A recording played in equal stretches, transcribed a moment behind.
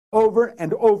over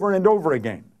and over and over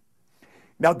again.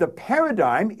 Now, the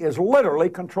paradigm is literally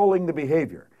controlling the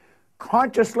behavior.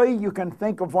 Consciously, you can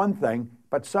think of one thing,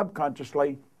 but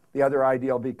subconsciously, the other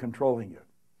idea will be controlling you.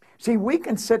 See, we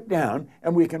can sit down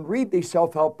and we can read these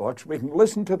self-help books, we can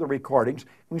listen to the recordings,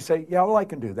 and we say, yeah, well, I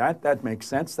can do that. That makes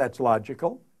sense. That's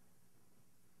logical.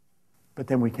 But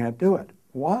then we can't do it.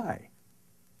 Why?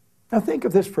 Now, think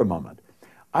of this for a moment.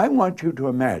 I want you to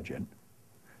imagine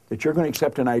that you're going to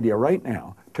accept an idea right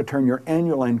now to turn your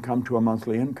annual income to a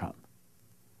monthly income.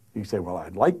 You say, well,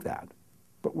 I'd like that,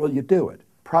 but will you do it?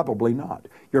 Probably not.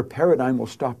 Your paradigm will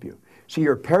stop you. See,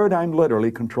 your paradigm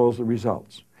literally controls the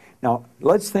results. Now,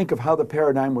 let's think of how the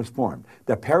paradigm was formed.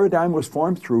 The paradigm was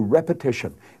formed through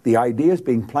repetition. The ideas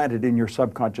being planted in your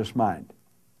subconscious mind.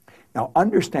 Now,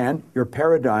 understand your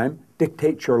paradigm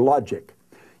dictates your logic.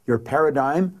 Your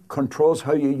paradigm controls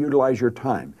how you utilize your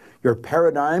time. Your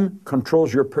paradigm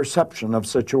controls your perception of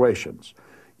situations.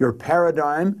 Your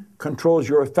paradigm controls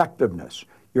your effectiveness.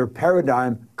 Your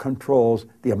paradigm controls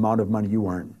the amount of money you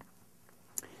earn.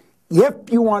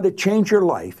 If you want to change your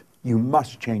life, you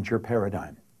must change your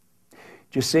paradigm.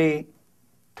 You see,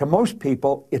 to most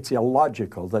people, it's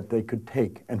illogical that they could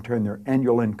take and turn their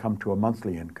annual income to a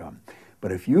monthly income.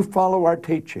 But if you follow our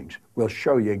teachings, we'll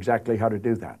show you exactly how to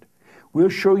do that. We'll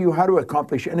show you how to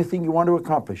accomplish anything you want to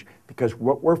accomplish, because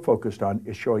what we're focused on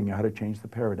is showing you how to change the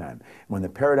paradigm. When the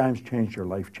paradigm's changed, your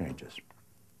life changes.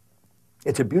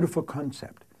 It's a beautiful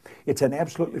concept. It's an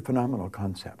absolutely phenomenal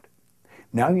concept.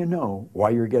 Now you know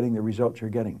why you're getting the results you're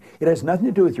getting. It has nothing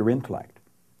to do with your intellect.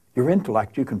 Your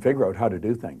intellect, you can figure out how to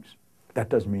do things. That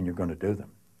doesn't mean you're going to do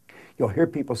them. You'll hear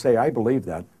people say, I believe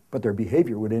that, but their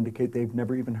behavior would indicate they've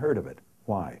never even heard of it.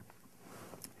 Why?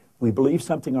 We believe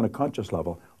something on a conscious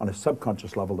level. On a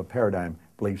subconscious level, the paradigm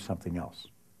believes something else.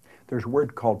 There's a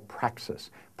word called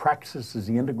praxis. Praxis is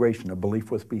the integration of belief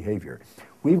with behavior.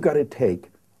 We've got to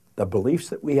take the beliefs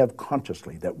that we have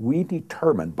consciously, that we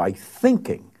determine by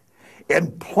thinking,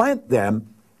 and plant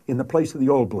them in the place of the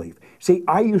old belief. See,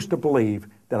 I used to believe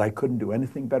that I couldn't do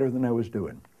anything better than I was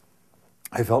doing.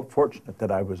 I felt fortunate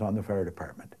that I was on the fire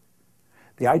department.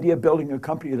 The idea of building a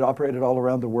company that operated all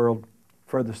around the world,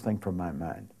 furthest thing from my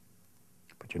mind.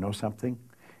 But you know something?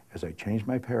 As I changed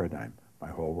my paradigm, my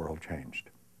whole world changed.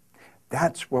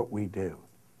 That's what we do.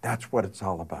 That's what it's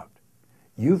all about.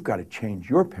 You've got to change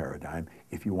your paradigm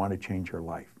if you want to change your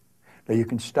life. Now, you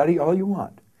can study all you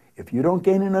want. If you don't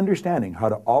gain an understanding how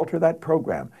to alter that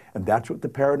program, and that's what the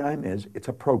paradigm is, it's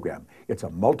a program. It's a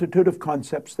multitude of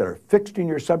concepts that are fixed in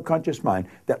your subconscious mind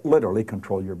that literally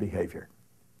control your behavior.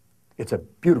 It's a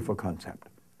beautiful concept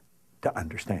to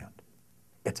understand.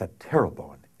 It's a terrible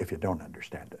one if you don't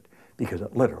understand it, because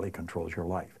it literally controls your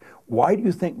life. Why do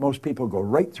you think most people go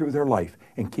right through their life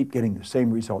and keep getting the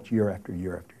same results year after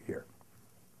year after year?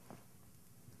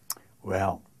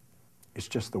 Well, it's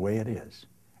just the way it is,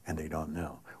 and they don't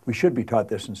know. We should be taught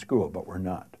this in school, but we're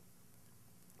not.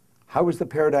 How is the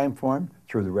paradigm formed?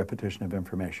 Through the repetition of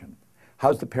information.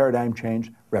 How's the paradigm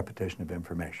changed? Repetition of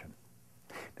information.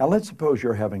 Now, let's suppose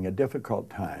you're having a difficult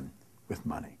time with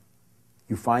money.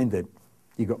 You find that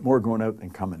you got more going out than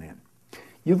coming in.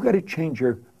 You've got to change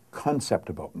your concept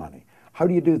about money. How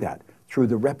do you do that? Through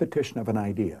the repetition of an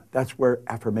idea. That's where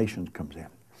affirmations comes in.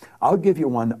 I'll give you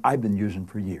one that I've been using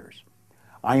for years.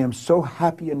 I am so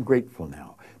happy and grateful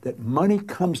now that money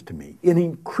comes to me in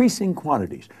increasing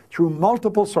quantities through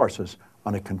multiple sources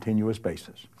on a continuous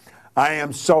basis. I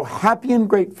am so happy and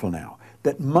grateful now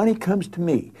that money comes to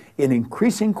me in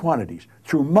increasing quantities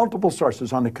through multiple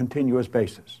sources on a continuous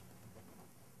basis.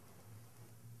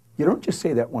 You don't just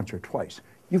say that once or twice.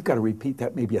 You've got to repeat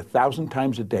that maybe 1,000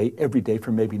 times a day, every day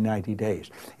for maybe 90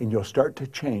 days. And you'll start to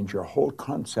change your whole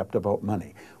concept about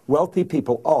money. Wealthy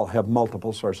people all have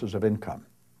multiple sources of income.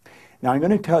 Now, I'm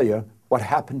going to tell you what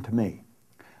happened to me.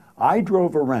 I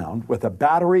drove around with a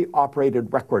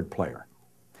battery-operated record player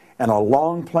and a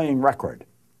long-playing record.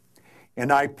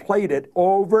 And I played it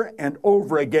over and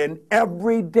over again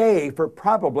every day for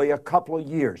probably a couple of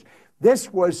years.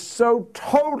 This was so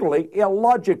totally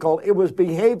illogical. It was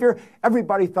behavior.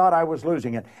 Everybody thought I was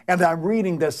losing it. And I'm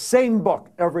reading the same book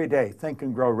every day, Think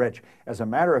and Grow Rich. As a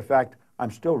matter of fact,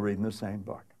 I'm still reading the same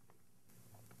book.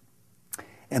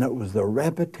 And it was the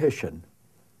repetition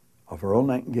of Earl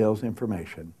Nightingale's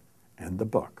information and the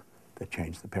book that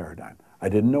changed the paradigm. I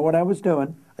didn't know what I was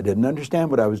doing. I didn't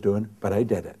understand what I was doing, but I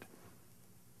did it.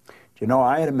 Do you know,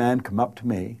 I had a man come up to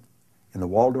me in the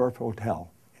Waldorf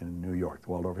Hotel in New York,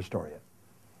 the Waldorf Astoria,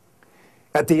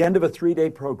 at the end of a 3-day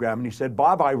program, and he said,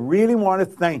 Bob, I really want to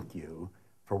thank you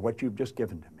for what you've just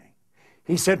given to me.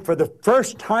 He said, for the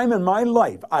first time in my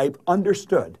life, I've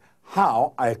understood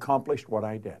how I accomplished what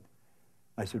I did.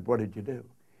 I said, what did you do?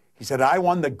 He said, I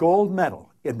won the gold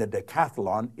medal in the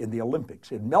decathlon in the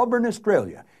Olympics in Melbourne,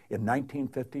 Australia in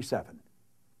 1957.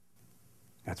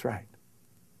 That's right.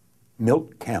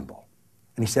 Milt Campbell.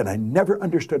 And he said, I never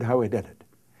understood how he did it.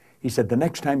 He said, the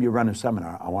next time you run a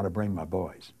seminar, I want to bring my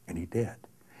boys. And he did.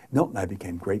 Milt and I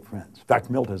became great friends. In fact,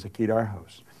 Milt has a key to our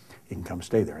house. He can come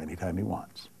stay there anytime he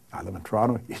wants. I live in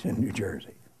Toronto, he's in New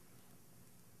Jersey.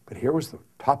 But here was the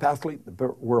top athlete in the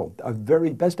world, a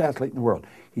very best athlete in the world.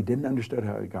 He didn't understand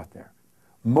how he got there.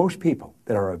 Most people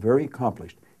that are very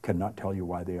accomplished cannot tell you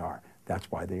why they are.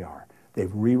 That's why they are.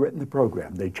 They've rewritten the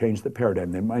program. They changed the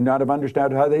paradigm. They might not have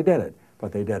understood how they did it,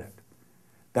 but they did it.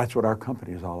 That's what our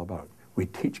company is all about. We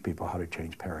teach people how to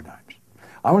change paradigms.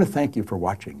 I want to thank you for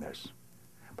watching this,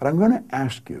 but I'm going to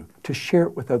ask you to share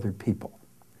it with other people.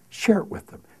 Share it with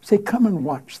them. Say, come and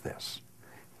watch this.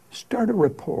 Start a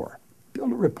rapport.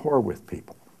 Build a rapport with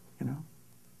people, you know.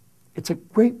 It's a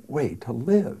great way to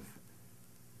live.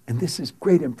 And this is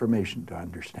great information to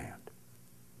understand.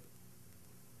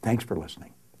 Thanks for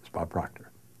listening. It's Bob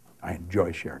Proctor. I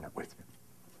enjoy sharing it with you.